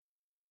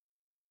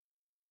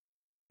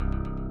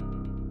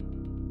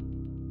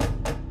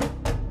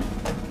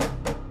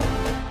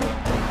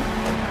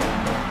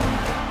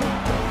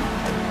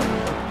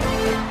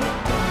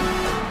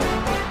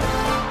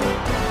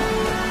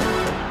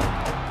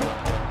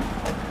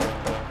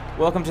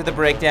Welcome to the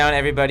breakdown,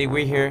 everybody.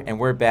 We're here and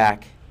we're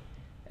back.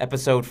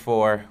 Episode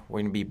 4. We're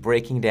going to be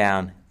breaking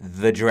down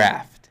the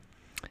draft.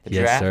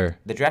 Yes, sir.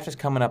 The draft is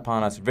coming up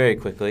on us very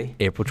quickly.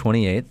 April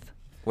 28th.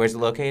 Where's it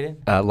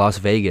located? Las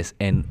Vegas,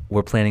 and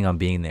we're planning on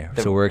being there.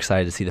 So we're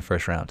excited to see the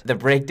first round. The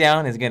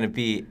breakdown is going to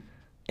be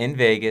in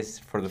Vegas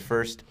for the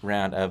first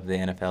round of the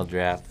NFL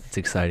draft. It's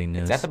exciting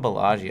news. It's at the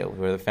Bellagio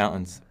where the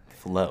fountains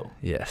flow.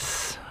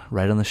 Yes.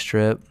 Right on the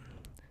Strip.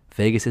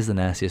 Vegas is the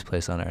nastiest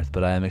place on earth,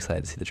 but I am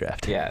excited to see the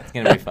draft. Yeah, it's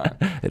going to be fun.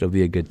 It'll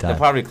be a good time. They'll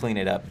probably clean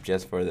it up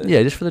just for the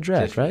just for the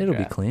draft, right? It'll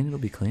be clean. It'll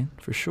be clean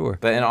for sure.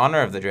 But in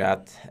honor of the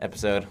draft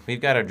episode, we've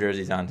got our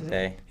jerseys on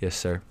today. Yes,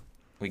 sir.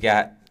 Who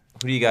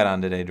do you got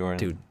on today, Jordan?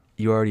 Dude,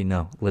 you already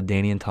know.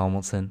 LaDainian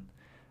Tomlinson,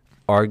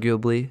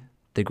 arguably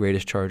the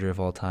greatest Charger of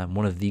all time,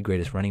 one of the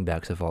greatest running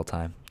backs of all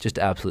time, just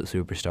absolute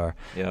superstar.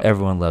 Yep.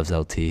 Everyone loves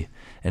LT,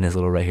 and his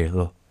little right here,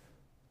 little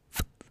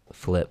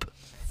flip.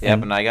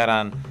 Yep, and I got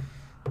on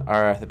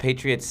the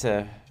Patriots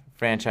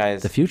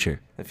franchise. The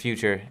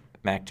future,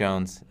 Mac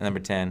Jones, number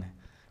 10.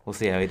 We'll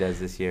see how he does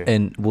this year.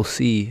 And we'll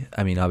see.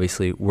 I mean,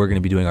 obviously, we're going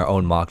to be doing our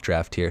own mock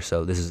draft here,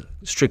 so this is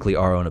strictly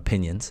our own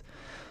opinions.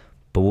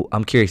 But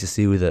I'm curious to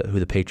see who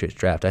the Patriots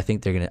draft. I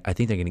think they're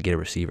gonna get a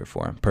receiver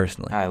for him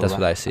personally. That's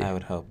what I see. I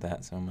would hope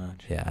that so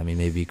much. Yeah, I mean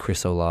maybe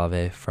Chris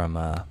Olave from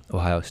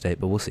Ohio State,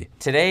 but we'll see.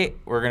 Today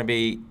we're gonna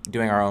be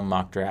doing our own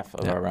mock draft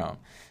of our own.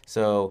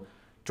 So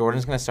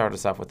Jordan's gonna start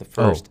us off with the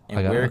first,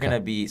 and we're gonna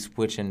be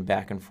switching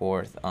back and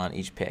forth on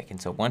each pick.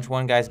 And so once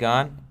one guy's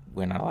gone,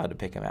 we're not allowed to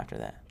pick him after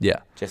that. Yeah.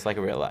 Just like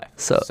in real life.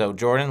 So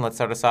Jordan, let's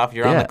start us off.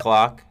 You're on the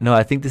clock. No,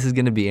 I think this is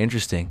going to be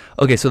interesting.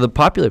 Okay, so the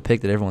popular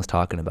pick that everyone's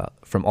talking about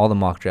from all the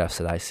mock drafts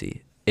that I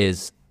see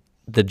is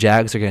the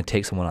Jags are going to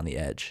take someone on the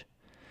edge.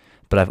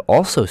 But I've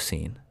also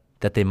seen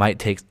that they might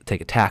take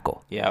a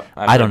tackle. Yeah.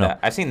 I don't know.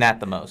 I've seen that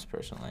the most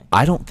personally.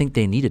 I don't think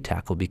they need a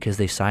tackle because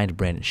they signed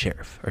Brandon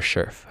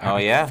Scherf. Oh,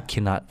 yeah? I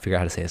cannot figure out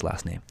how to say his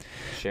last name.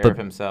 Scherf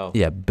himself.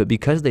 Yeah, but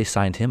because they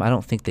signed him, I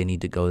don't think they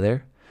need to go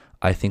there.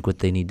 I think what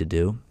they need to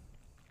do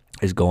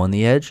is go on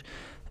the edge.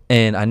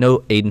 And I know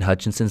Aiden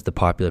Hutchinson's the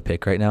popular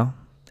pick right now,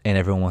 and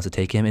everyone wants to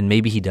take him. And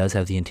maybe he does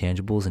have the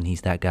intangibles, and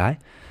he's that guy.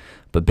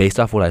 But based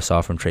off what I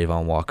saw from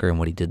Trayvon Walker and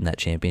what he did in that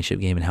championship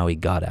game and how he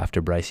got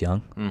after Bryce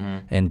Young,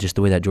 and just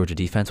the way that Georgia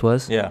defense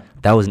was,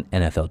 that was an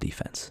NFL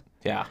defense.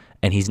 Yeah.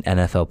 And he's an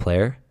NFL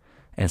player.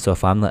 And so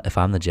if I'm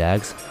the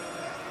Jags,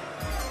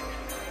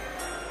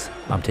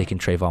 I'm taking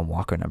Trayvon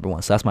Walker number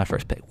 1. So that's my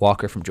first pick,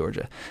 Walker from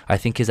Georgia. I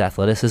think his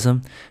athleticism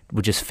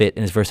would just fit,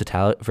 and his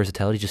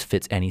versatility just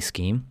fits any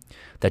scheme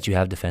that you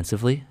have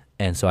defensively.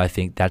 And so I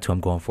think that's who I'm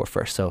going for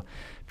first. So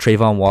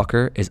Trayvon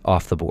Walker is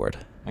off the board.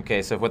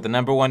 Okay, so with the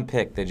number 1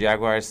 pick, the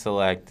Jaguars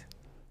select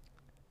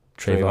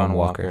Trayvon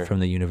Walker from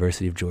the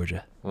University of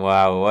Georgia.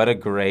 Wow, what a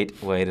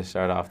great way to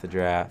start off the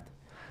draft.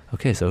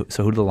 Okay, so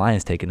who do the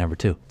Lions take at number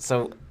 2?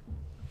 So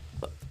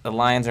the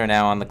Lions are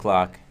now on the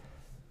clock.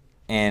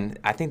 And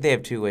I think they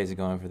have 2 ways of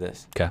going for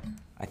this. Okay.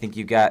 I think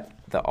you got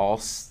the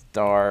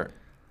all-star,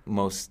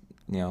 most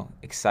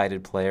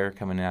excited player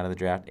coming out of the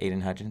draft,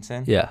 Aiden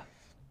Hutchinson. Yeah.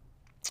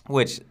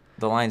 Which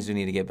the Lions do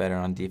need to get better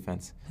on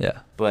defense. Yeah.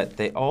 But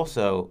they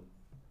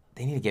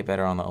need to get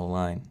better on the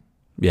O-line.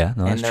 Yeah,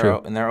 no, that's true.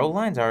 And their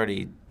O-line's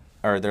already,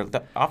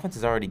 the offense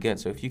is already good.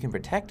 So if you can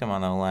protect them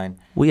on the O-line.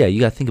 Well, yeah, you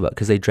got to think about it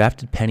because they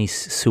drafted Penei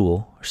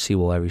Sewell,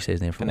 however you say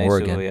his name, from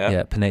Oregon. Sewell,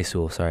 yeah, Penei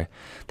Sewell. Sorry,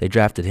 they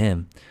drafted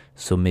him.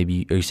 So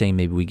maybe, are you saying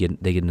maybe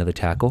they get another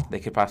tackle? They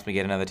could possibly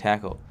get another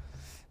tackle.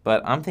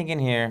 But I'm thinking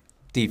here,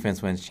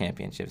 defense wins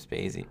championships,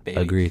 baby.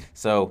 Agreed.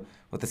 So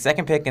with the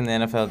second pick in the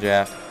NFL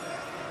draft,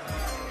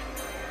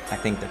 I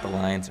think that the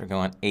Lions are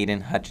going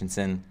Aiden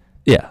Hutchinson.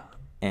 Yeah.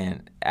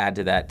 And add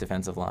to that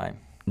defensive line.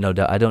 No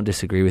doubt. I don't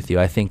disagree with you.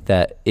 I think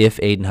that if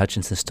Aiden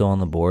Hutchinson's still on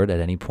the board at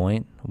any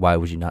point, why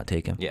would you not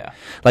take him? Yeah.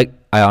 Like,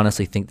 I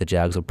honestly think the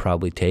Jags will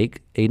probably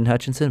take Aiden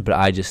Hutchinson, but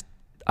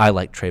I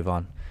like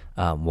Trayvon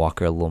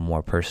Walker a little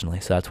more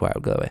personally, so that's why I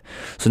would go that way.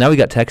 So now we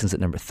got Texans at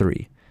number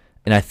 3,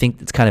 and I think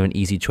it's kind of an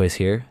easy choice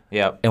here.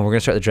 Yep. And we're going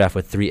to start the draft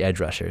with 3 edge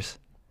rushers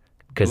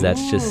because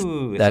that's just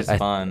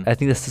fun. I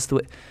think that's just the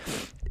way.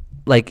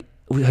 Like,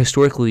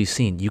 historically we've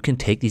seen, you can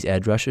take these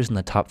edge rushers in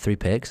the top 3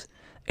 picks,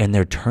 and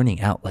they're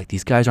turning out. Like,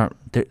 these guys aren't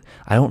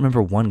 – I don't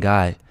remember one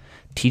guy.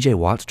 TJ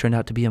Watts turned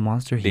out to be a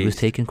monster. He was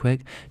taken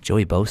quick.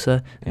 Joey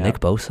Bosa, Nick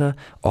Bosa.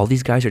 All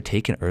these guys are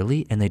taken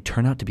early, and they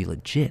turn out to be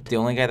legit. The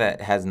only guy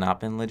that has not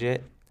been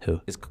legit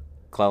is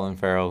Clelin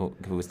Ferrell,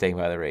 who was taken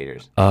by the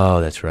Raiders.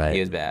 Oh, that's right. He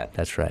was bad.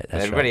 That's right.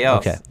 Everybody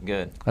else,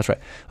 good. That's right.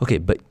 Okay,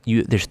 but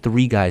there's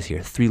 3 guys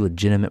here, 3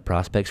 legitimate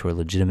prospects who are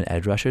legitimate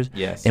edge rushers.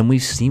 Yes. And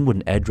we've seen what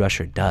an edge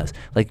rusher does.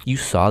 Like, you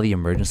saw the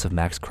emergence of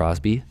Max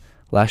Crosby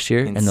last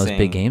year in those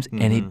big games,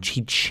 and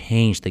he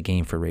changed the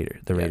game for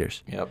the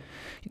Raiders. Yep.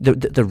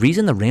 The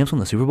reason the Rams won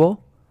the Super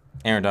Bowl,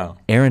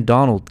 Aaron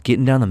Donald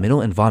getting down the middle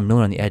and Von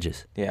Miller on the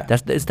edges. Yeah.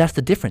 That's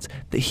the difference.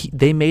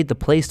 They made the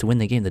plays to win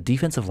the game. The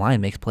defensive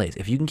line makes plays.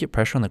 If you can get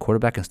pressure on the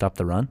quarterback and stop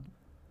the run,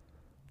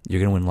 you're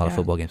going to win a lot of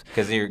football games.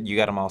 Because you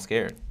got them all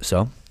scared.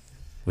 So,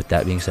 with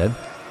that being said,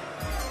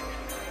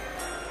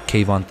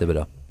 Kayvon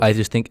Thibodeau. I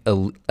just think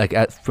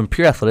from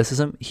pure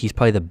athleticism, he's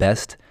probably the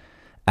best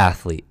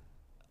athlete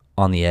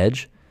on the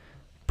edge,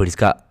 but he's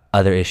got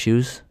other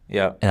issues.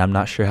 Yeah. And I'm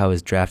not sure how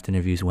his draft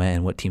interviews went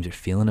and what teams are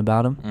feeling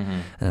about him. Mm-hmm.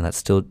 And that's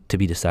still to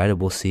be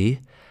decided. We'll see.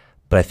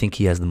 But I think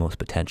he has the most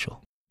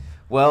potential.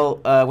 Well,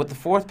 with the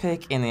 4th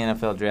pick in the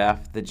NFL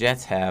draft, the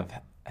Jets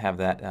have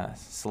that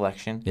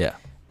selection. Yeah.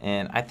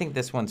 And I think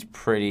this one's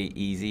pretty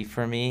easy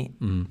for me.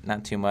 Mm-hmm.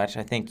 Not too much.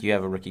 I think you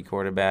have a rookie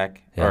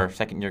quarterback or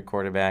second-year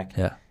quarterback.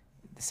 Yeah.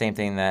 The same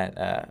thing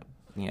that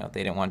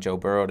they didn't want Joe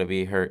Burrow to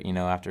be hurt.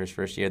 After his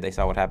first year, they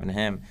saw what happened to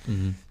him.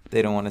 Mm-hmm.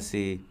 They don't want to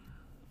see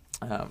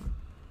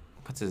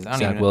what's his?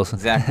 Zach Wilson.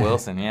 Zach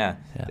Wilson. Yeah.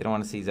 They don't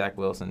want to see Zach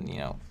Wilson.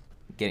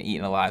 Getting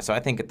eaten alive. So I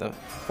think at the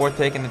 4th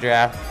pick in the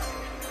draft,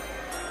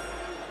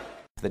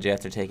 the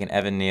Jets are taking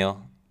Evan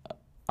Neal,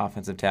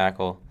 offensive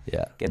tackle.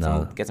 Yeah.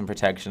 Get some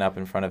protection up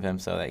in front of him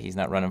so that he's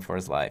not running for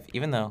his life,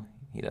 even though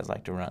he does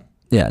like to run.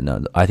 Yeah,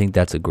 no, I think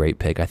that's a great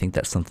pick. I think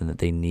that's something that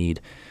they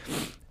need.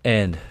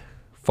 And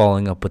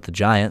following up with the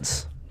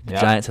Giants,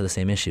 Giants have the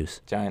same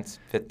issues. Giants,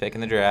 5th pick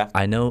in the draft.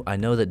 I know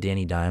that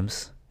Danny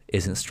Dimes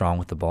isn't strong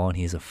with the ball, and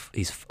he's a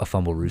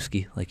fumble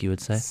rooski, like you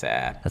would say.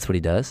 Sad. That's what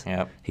he does.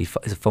 Yep. He's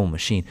a fumble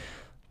machine.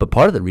 But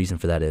part of the reason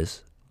for that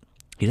is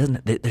he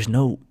doesn't. There's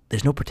no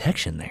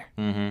protection there.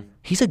 Mm-hmm.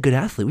 He's a good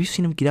athlete. We've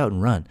seen him get out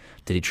and run.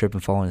 Did he trip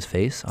and fall on his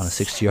face on a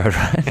 60-yard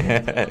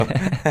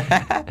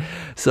run?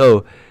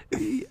 So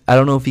I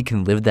don't know if he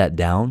can live that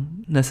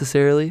down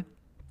necessarily.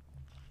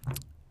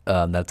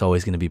 That's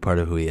always going to be part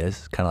of who he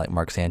is. Kind of like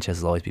Mark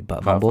Sanchez will always be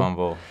butt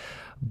fumble.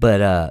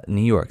 But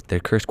New York, they're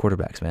cursed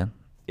quarterbacks, man.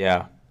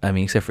 Yeah. I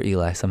mean, except for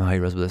Eli. Somehow he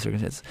rose with the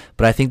circumstances.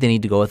 But I think they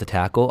need to go with a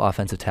tackle,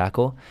 offensive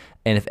tackle.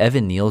 And if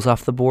Evan Neal's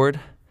off the board,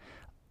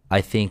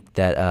 I think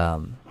that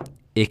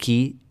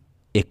Ike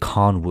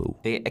Ekwonu.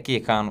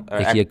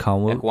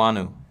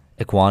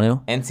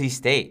 Ekwonu. NC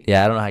State.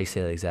 Yeah, I don't know how you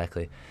say that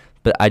exactly.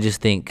 But I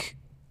think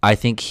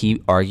he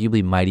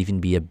arguably might even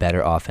be a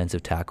better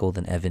offensive tackle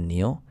than Evan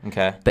Neal.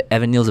 Okay. But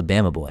Evan Neal's a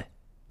Bama boy.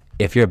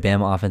 If you're a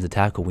Bama offensive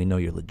tackle, we know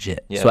you're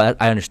legit. Yeah. So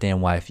I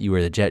understand why if you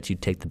were the Jets,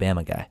 you'd take the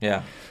Bama guy.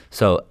 Yeah.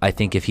 So I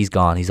think if he's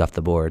gone, he's off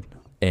the board,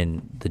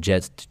 and the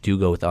Jets do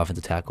go with the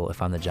offensive tackle.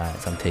 If I'm the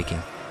Giants, I'm taking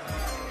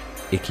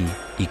Ike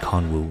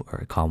Ekwonu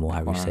or Ekwonu,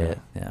 however you say it.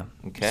 Yeah.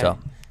 Okay. So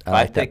I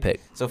like that pick.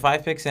 So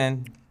 5 picks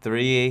in,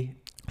 3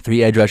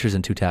 edge rushers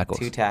and 2 tackles.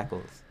 2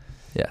 tackles.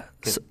 Yeah.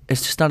 So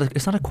it's just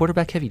not a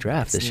quarterback heavy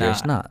draft this year.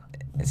 It's not.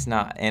 It's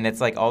not. And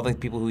it's like all the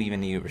people who even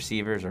need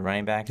receivers or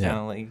running backs in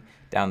the league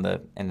down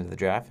the end of the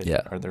draft.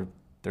 Or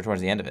they're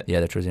towards the end of it. Yeah,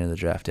 they're towards the end of the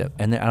draft. Yeah.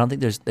 And I don't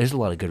think there's a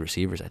lot of good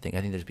receivers. I think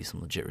there's be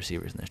some legit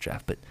receivers in this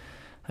draft. But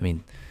I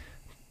mean,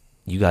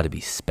 you got to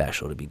be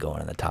special to be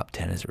going in the top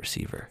 10 as a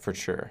receiver. For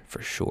sure.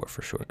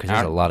 Because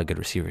there's a lot of good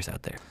receivers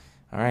out there.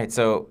 All right.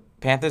 So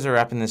Panthers are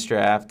wrapping this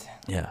draft.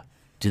 Yeah.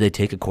 Do they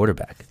take a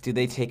quarterback?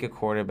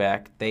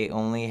 They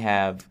only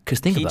have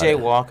P.J.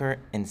 Walker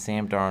and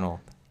Sam Darnold.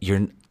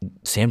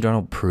 Sam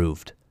Darnold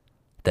proved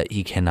that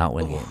he cannot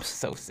win games.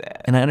 So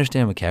sad. And I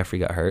understand McCaffrey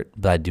got hurt,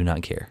 but I do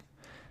not care.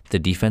 The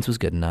defense was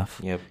good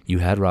enough. Yep. You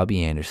had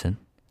Robbie Anderson.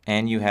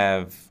 And you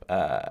have,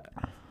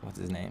 what's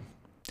his name?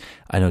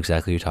 I know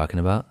exactly what you're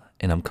talking about,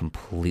 and I'm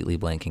completely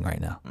blanking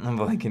right now. I'm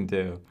blanking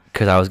too.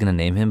 Because I was going to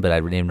name him, but I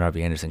named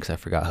Robbie Anderson because I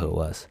forgot who it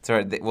was.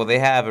 Sorry. They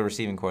have a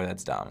receiving core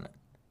that's dominant.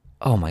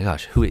 Oh, my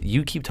gosh.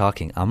 You keep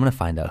talking. I'm going to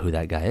find out who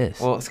that guy is.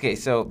 Well, okay,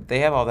 so they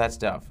have all that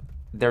stuff.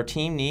 Their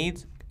team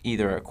needs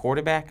either a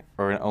quarterback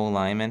or an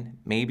O-lineman,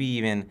 maybe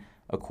even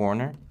a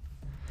corner.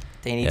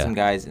 They need some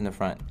guys in the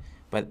front.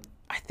 But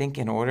I think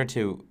in order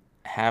to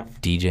have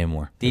DJ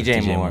Moore.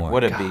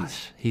 What a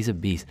beast. He's a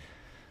beast.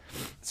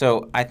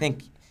 So I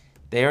think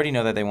they already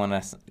know that they want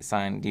to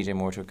sign DJ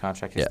Moore to a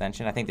contract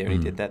extension. I think they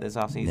already did that this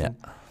offseason. Yeah.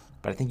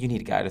 But I think you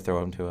need a guy to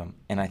throw him to him.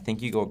 And I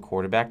think you go a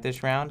quarterback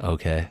this round.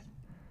 Okay.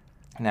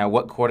 Now,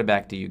 what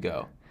quarterback do you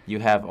go? You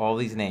have all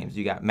these names.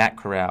 You got Matt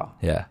Corral.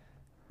 Yeah.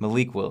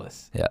 Malik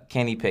Willis. Yeah.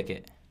 Kenny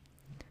Pickett.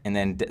 And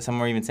then some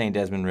are even saying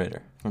Desmond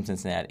Ritter from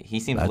Cincinnati.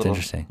 He seems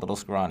little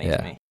scrawny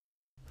to me.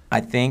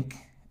 I think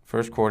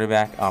first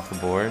quarterback off the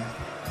board,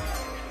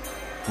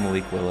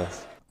 Malik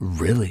Willis.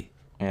 Really?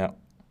 Yeah.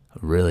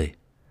 Really?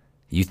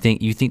 You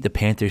think the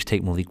Panthers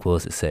take Malik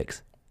Willis at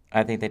 6?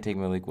 I think they take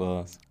Malik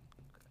Willis.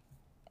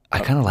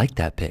 I kind of like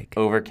that pick.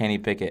 Over Kenny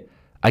Pickett.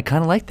 I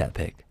kind of like that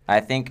pick. I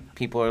think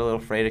people are a little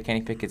afraid of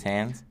Kenny Pickett's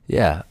hands.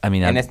 Yeah. I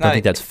mean, I don't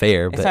think that's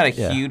fair. It's not a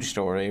huge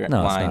story line. It's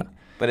not.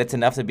 But it's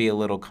enough to be a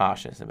little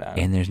cautious about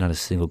it. And there's not a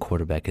single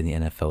quarterback in the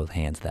NFL with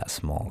hands that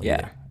small.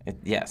 Yeah.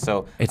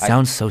 So it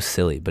sounds so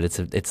silly, but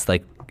it's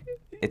like.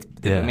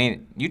 I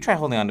mean, you try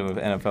holding on to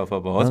NFL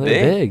football. It's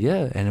big.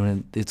 Yeah. And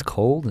when it's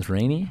cold, it's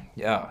rainy.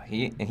 Yeah.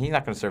 He's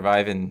not going to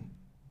survive in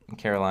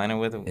Carolina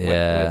with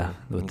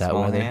that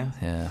weather. Hands.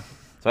 Yeah.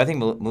 So I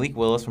think Malik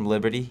Willis from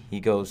Liberty, he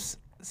goes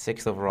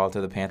 6th overall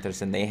to the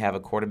Panthers, and they have a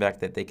quarterback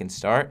that they can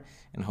start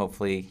and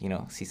hopefully,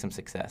 see some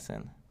success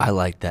in. I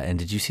like that. And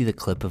did you see the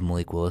clip of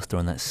Malik Willis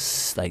throwing that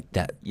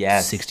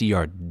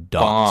 60-yard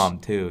bomb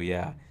too?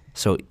 Yeah.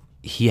 So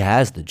he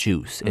has the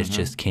juice. It's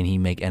just, can he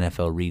make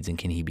NFL reads and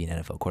can he be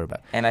an NFL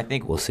quarterback? And I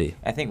think we'll see.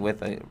 I think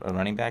with a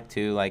running back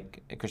too,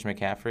 like Christian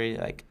McCaffrey,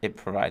 like it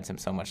provides him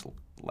so much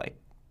like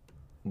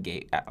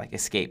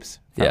escapes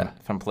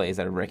from plays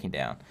that are breaking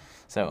down.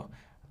 So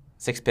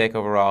 6th pick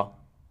overall,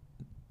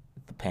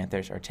 the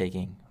Panthers are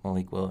taking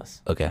Malik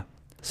Willis. Okay,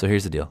 so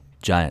here's the deal: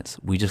 Giants.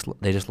 They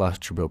just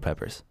lost Jabril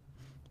Peppers,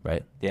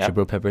 right? Yeah.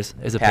 Jabril Peppers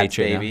is a Pat's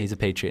Patriot baby. now. He's a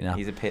Patriot now.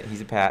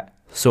 He's a Pat.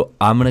 So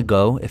I'm gonna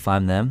go, if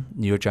I'm them,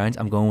 New York Giants.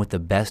 I'm going with the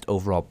best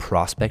overall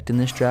prospect in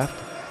this draft,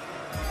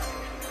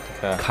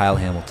 Kyle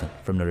Hamilton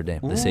from Notre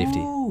Dame, the safety.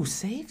 Ooh,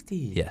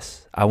 safety.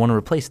 Yes, I want to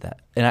replace that,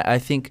 and I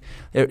think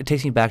it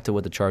takes me back to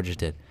what the Chargers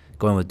did,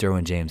 going with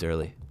Derwin James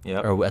early.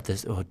 Yep. Or at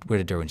this, where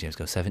did Derwin James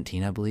go?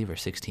 17, I believe, or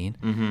 16.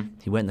 Mm-hmm.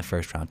 He went in the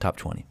first round, top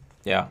 20.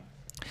 Yeah.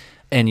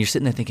 And you're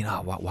sitting there thinking,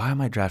 oh, why am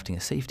I drafting a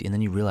safety? And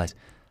then you realize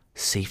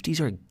safeties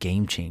are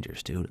game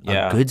changers, dude.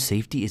 Yeah. A good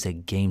safety is a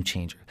game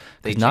changer.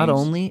 Because not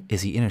only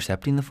is he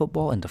intercepting the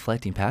football and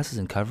deflecting passes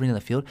and covering in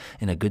the field,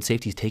 and a good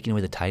safety is taking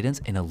away the tight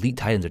ends, and elite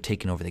tight ends are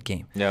taking over the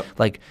game. Yep.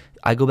 Like,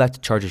 I go back to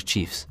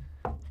Chargers-Chiefs.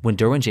 When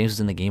Derwin James was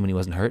in the game when he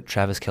wasn't hurt,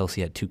 Travis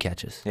Kelce had 2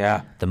 catches.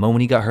 Yeah. The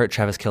moment he got hurt,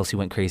 Travis Kelce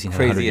went crazy and had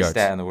 100 yards. Craziest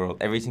stat in the world.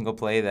 Every single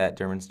play that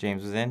Derwin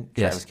James was in,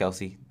 Travis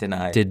Kelce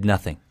denied. Did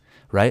nothing.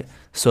 Right?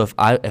 So if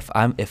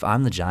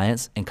I'm the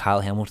Giants and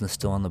Kyle Hamilton's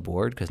still on the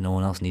board because no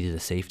one else needed a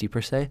safety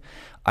per se,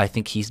 I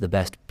think he's the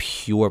best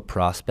pure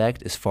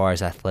prospect as far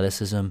as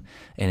athleticism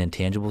and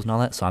intangibles and all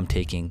that. So I'm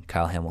taking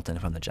Kyle Hamilton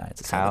if I'm the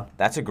Giants. Kyle,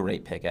 that's a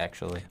great pick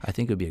actually. I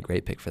think it would be a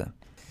great pick for them.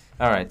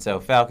 All right, so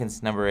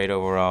Falcons number 8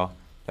 overall.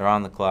 They're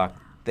on the clock.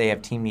 They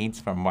have team needs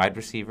from wide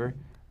receiver,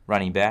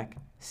 running back,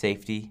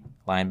 safety,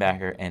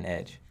 linebacker, and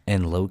edge.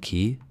 And low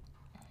key,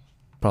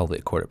 probably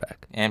a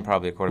quarterback.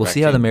 We'll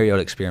see how the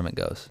Mariota experiment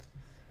goes.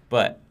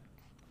 But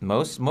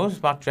most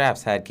mock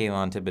drafts had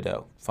Kayvon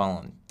Thibodeau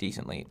falling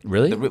decently.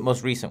 Really? The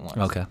most recent ones.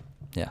 Okay.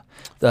 Yeah.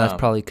 That's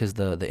probably because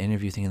the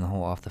interview thing and the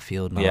whole off the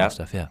field and all that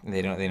stuff. Yeah.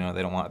 They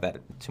don't want that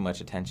too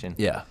much attention.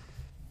 Yeah.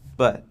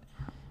 But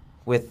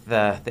with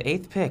the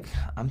 8th pick,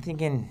 I'm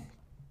thinking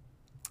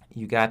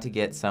you got to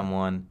get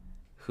someone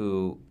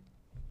who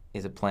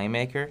is a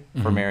playmaker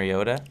for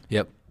Mariota.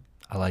 Yep.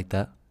 I like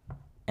that.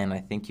 And I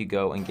think you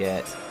go and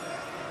get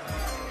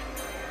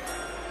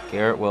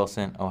Garrett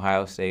Wilson,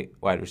 Ohio State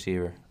wide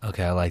receiver.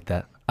 Okay, I like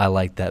that. I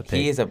like that pick.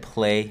 He is a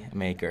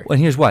playmaker. Well,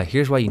 and here's why.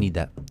 Here's why you need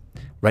that.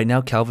 Right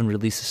now, Calvin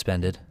Ridley's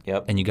suspended.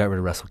 Yep. And you got rid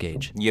of Russell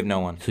Gage. You have no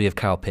one. So you have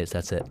Kyle Pitts.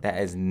 That's it.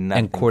 That is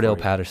nothing. And Cordell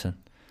Patterson.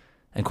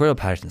 And Cordell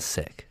Patterson's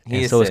sick.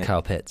 He is so sick. is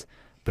Kyle Pitts.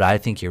 But I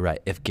think you're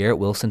right. If Garrett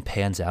Wilson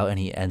pans out and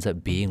he ends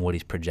up being what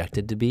he's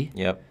projected to be,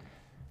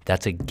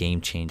 that's a game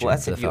changer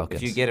for the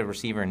Falcons. If you get a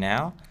receiver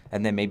now,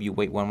 and then maybe you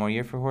wait one more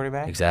year for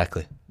quarterback.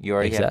 Exactly. You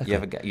already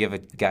have a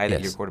guy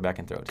that your quarterback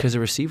can throw to. Because the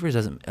receiver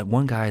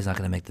one guy is not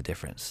going to make the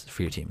difference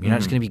for your team. You're not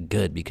just going to be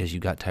good because you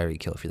got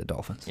Tyreek Hill if you're the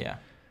Dolphins. Yeah.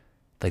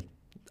 Like,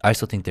 I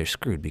still think they're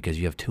screwed because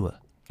you have Tua.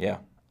 Yeah.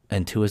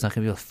 And Tua's not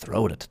going to be able to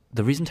throw it.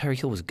 The reason Tyreek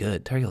Hill was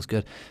good,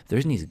 the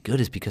reason he's good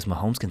is because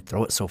Mahomes can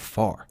throw it so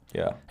far.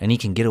 Yeah. And he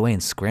can get away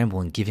and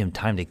scramble and give him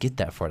time to get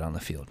that far down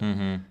the field.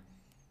 Mm-hmm.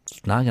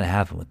 It's not going to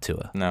happen with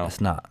Tua. No. It's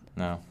not.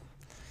 No.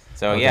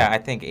 So, yeah, I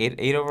think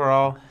 8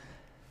 overall,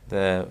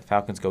 the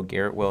Falcons go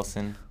Garrett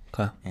Wilson.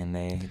 Okay. And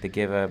they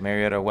give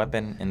Mariota a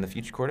weapon and the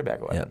future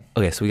quarterback weapon. Yep.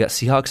 Okay, so we got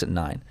Seahawks at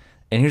 9.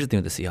 And here's the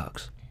thing with the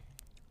Seahawks.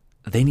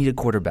 They need a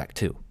quarterback,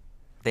 too.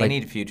 They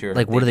need future.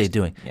 Like, what are they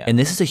doing? Yeah. And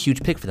this is a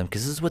huge pick for them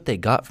because this is what they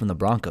got from the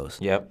Broncos.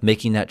 Yep.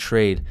 Making that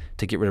trade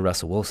to get rid of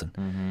Russell Wilson.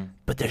 Mm-hmm.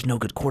 But there's no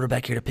good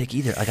quarterback here to pick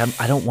either. Like,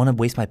 I don't want to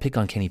waste my pick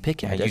on Kenny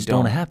Pickett. I just don't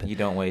want to happen. You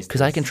don't waste.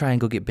 Because I can try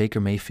and go get Baker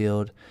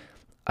Mayfield.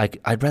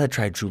 I'd rather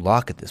try Drew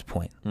Lock at this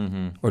point.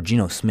 Mm-hmm. Or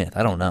Geno Smith.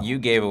 I don't know. You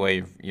gave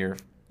away your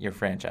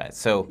franchise.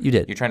 So you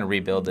did. You're trying to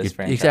rebuild this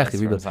franchise. Exactly.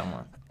 From rebuild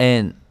someone.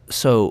 And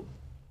so,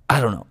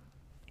 I don't know.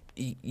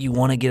 You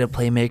want to get a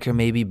playmaker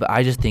maybe, but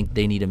I just think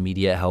they need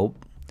immediate help.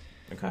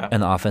 Okay.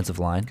 And the offensive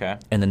line. Okay.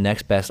 And the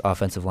next best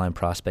offensive line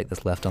prospect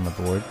that's left on the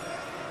board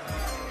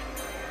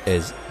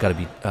is got to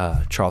be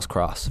Charles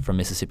Cross from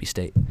Mississippi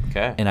State.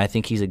 Okay. And I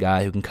think he's a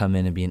guy who can come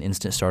in and be an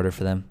instant starter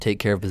for them, take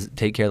care of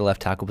the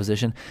left tackle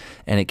position,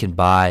 and it can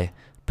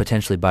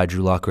potentially buy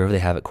Drew Lock wherever they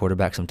have at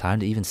quarterback some time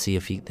to even see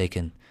if they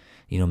can,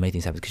 make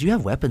things happen. Because you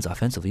have weapons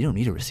offensively. You don't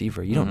need a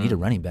receiver. You don't need a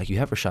running back. You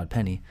have Rashad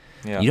Penny.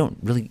 Yeah. You don't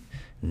really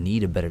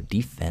need a better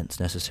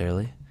defense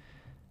necessarily.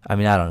 I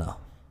mean, I don't know.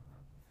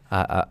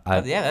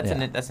 That's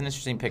an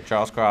interesting pick,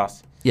 Charles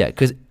Cross. Yeah,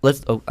 because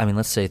let's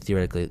say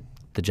theoretically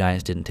the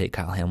Giants didn't take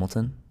Kyle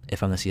Hamilton.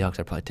 If I'm the Seahawks,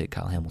 I'd probably take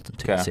Kyle Hamilton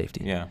to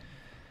safety. Yeah.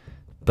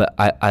 But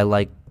I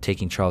like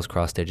taking Charles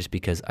Cross there just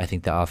because I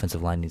think the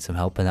offensive line needs some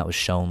help, and that was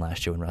shown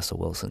last year when Russell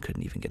Wilson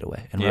couldn't even get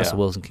away. And Russell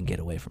Wilson can get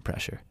away from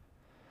pressure.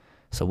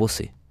 So we'll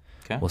see.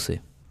 Okay. We'll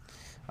see.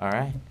 All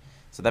right.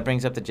 So that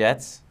brings up the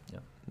Jets.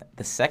 Yep.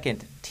 The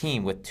second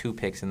team with 2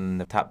 picks in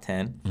the top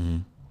 10. Mm-hmm.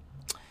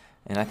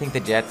 And I think the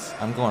Jets,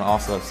 I'm going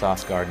also of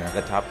Sauce Gardner,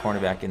 the top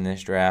cornerback in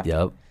this draft.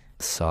 Yep.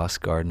 Sauce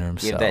Gardner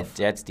himself. Give that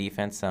Jets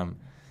defense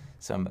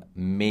some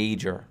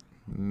major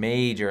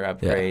major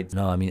upgrades.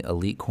 Yeah. No, I mean,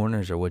 elite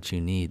corners are what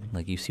you need.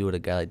 Like, you see what a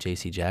guy like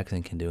J.C.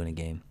 Jackson can do in a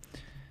game.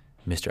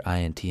 Mr.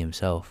 INT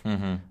himself.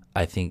 Mm-hmm.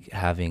 I think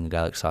having a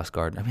guy like Sauce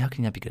Gardner, I mean, how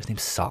can you not be good? His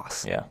name's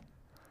Sauce. Yeah.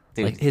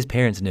 Dude, like, his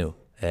parents knew,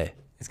 hey,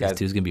 this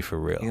dude's going to be for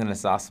real. He's going to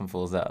sauce some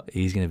fools up.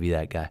 He's going to be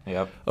that guy.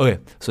 Yep. Okay,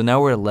 so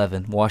now we're at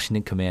 11.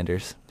 Washington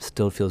Commanders.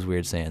 Still feels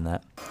weird saying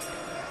that.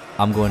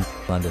 I'm going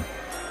London.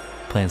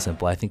 Plain and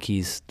simple. I think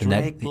he's the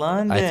next.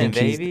 London,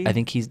 baby. I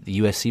think he's the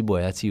USC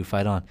boy. That's you.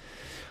 Fight on.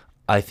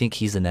 I think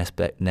he's the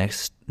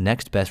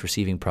next best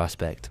receiving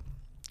prospect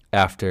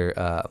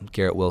after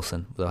Garrett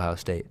Wilson with Ohio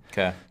State.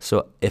 Okay.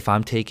 So if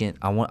I'm taking,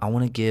 I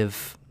want to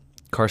give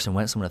Carson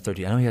Wentz someone at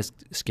 13. I know he has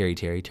Scary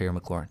Terry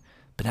McLaurin,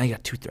 but now you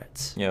got two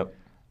threats. Yep.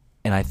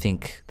 And I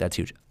think that's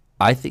huge.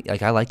 I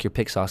think I like your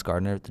pick, Sauce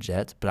Gardner with the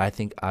Jets, but I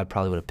think I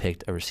probably would have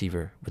picked a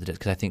receiver with the Jets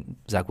because I think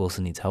Zach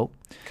Wilson needs help.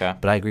 Okay.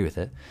 But I agree with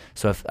it.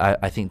 So if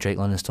I think Drake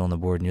London's still on the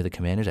board near the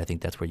Commanders, I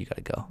think that's where you got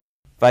to go.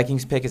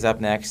 Vikings pick is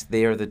up next.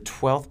 They are the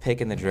 12th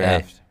pick in the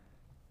draft. Hey,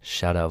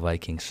 shout out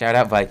Vikings. Shout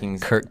out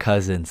Vikings. Kirk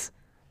Cousins.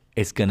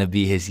 It's going to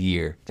be his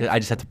year. I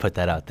just have to put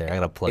that out there. I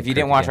got to plug If you Kirk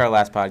didn't watch again. our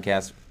last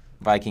podcast,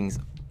 Vikings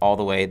all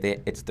the way.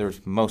 It's the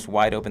most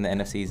wide open the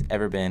NFC's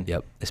ever been.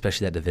 Yep,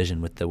 especially that division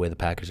with the way the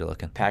Packers are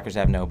looking. Packers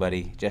have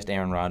nobody, just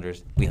Aaron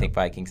Rodgers. We think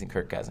Vikings and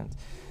Kirk Cousins.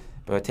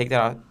 But take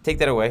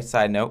that away.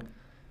 Side note,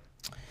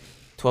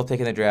 12th pick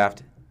in the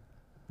draft,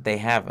 they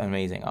have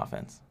amazing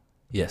offense.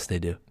 Yes, they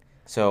do.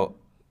 So,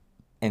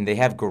 and they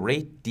have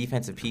great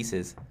defensive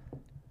pieces,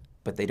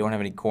 but they don't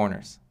have any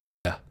corners.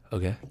 Yeah,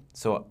 okay.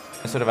 So,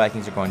 Minnesota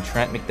Vikings are going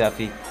Trent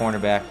McDuffie,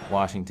 cornerback,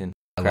 Washington.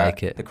 I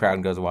like it. The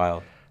crowd goes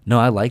wild. No,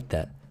 I like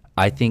that.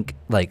 I think,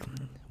 like,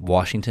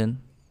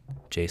 Washington,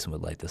 Jason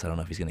would like this. I don't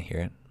know if he's going to hear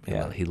it.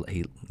 Yeah. He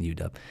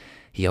UW.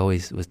 He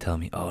always was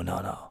telling me, oh,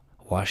 no,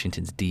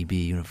 Washington's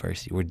DB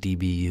University. We're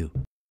DBU.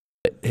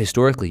 But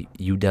historically,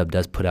 UW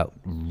does put out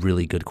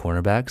really good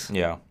cornerbacks.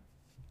 Yeah.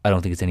 I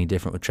don't think it's any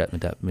different with Trent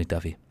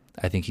McDuffie.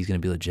 I think he's going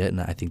to be legit, and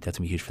I think that's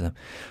going to be huge for them.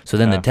 So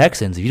then the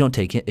Texans, if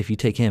you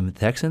take him, the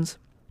Texans,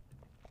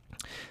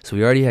 so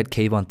we already had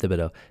Kayvon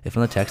Thibodeau. If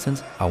I'm the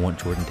Texans, I want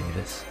Jordan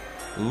Davis.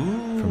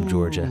 Ooh. From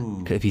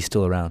Georgia, if he's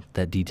still around,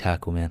 that D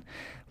tackle, man.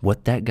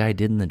 What that guy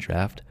did in the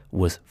draft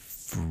was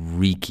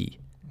freaky.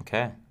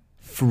 Okay.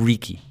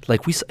 Freaky.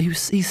 Like, he's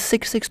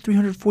 6'6",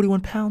 341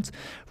 pounds,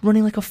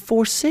 running like a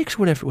 4.6,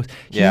 whatever it was.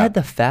 He Yeah. had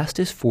the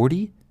fastest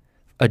 40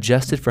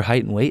 adjusted for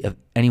height and weight of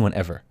anyone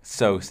ever.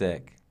 So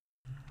sick.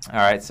 All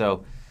right,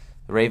 so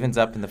the Ravens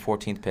up in the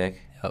 14th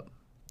pick. Yep.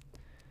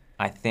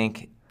 I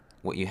think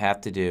what you have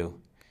to do,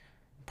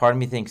 part of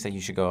me thinks that you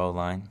should go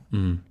O-line.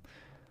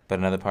 But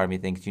another part of me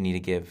thinks you need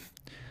to give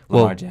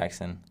Lamar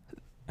Jackson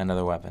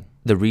another weapon.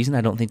 The reason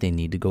I don't think they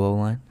need to go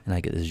O-line, and I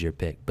get this is your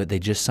pick, but they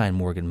just signed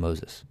Morgan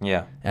Moses.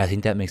 Yeah. And I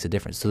think that makes a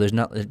difference. So you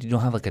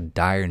don't have like a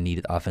dire need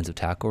at offensive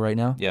tackle right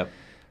now. Yep.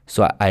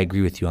 So I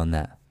agree with you on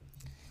that.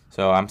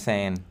 So I'm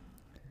saying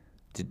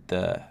did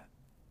the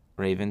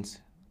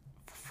Ravens,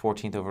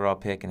 14th overall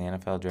pick in the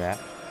NFL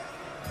draft,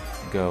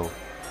 go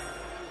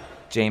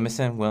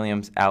Jameson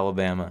Williams,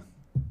 Alabama.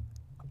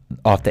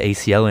 Off the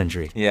ACL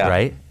injury. Yeah.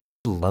 Right?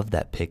 Love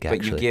that pick,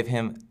 actually. But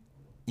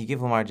you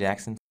give Lamar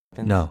Jackson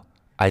weapons? No.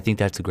 I think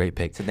that's a great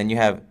pick. So then you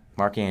have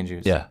Mark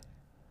Andrews. Yeah.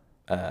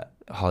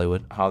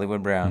 Hollywood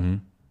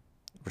Brown.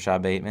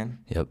 Rashad Bateman.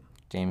 Yep.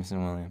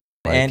 Jameson Williams.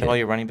 Like and it. all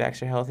your running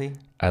backs are healthy?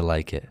 I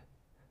like it.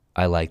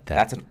 I like that.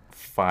 That's a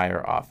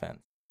fire offense.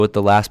 With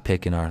the last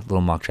pick in our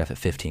little mock draft at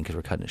 15, because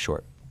we're cutting it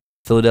short.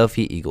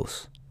 Philadelphia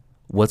Eagles.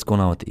 What's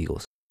going on with the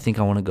Eagles? I think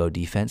I want to go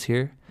defense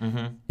here.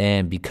 Mm-hmm.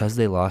 And because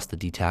they lost the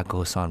D tackle,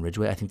 Hassan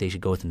Ridgeway, I think they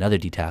should go with another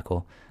D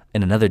tackle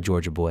and another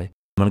Georgia boy.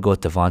 I'm going to go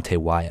with Devontae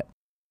Wyatt.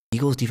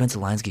 Eagles'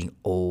 defensive line's getting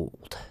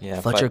old.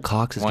 Yeah, Fletcher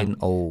Cox is getting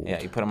old.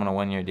 Yeah, you put him on a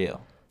 1-year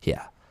deal.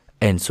 Yeah.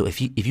 And so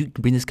if you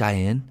bring this guy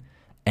in,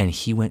 and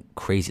he went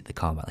crazy at the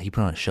combine, like he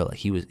put on a show, like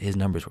his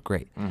numbers were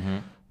great. Mm-hmm.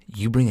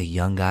 You bring a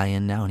young guy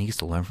in now, and he gets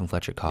to learn from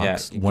Fletcher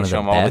Cox. Yeah, you one can of show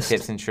the him best. all the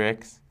tips and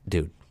tricks.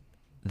 Dude,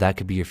 that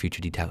could be your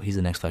future D tackle. He's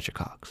the next Fletcher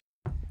Cox.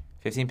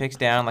 15 picks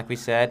down, like we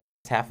said.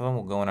 Half of them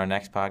will go in our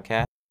next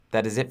podcast.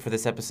 That is it for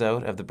this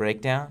episode of The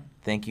Breakdown.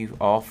 Thank you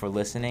all for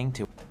listening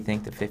to what we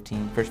think the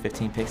first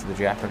 15 picks of the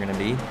draft are going to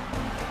be.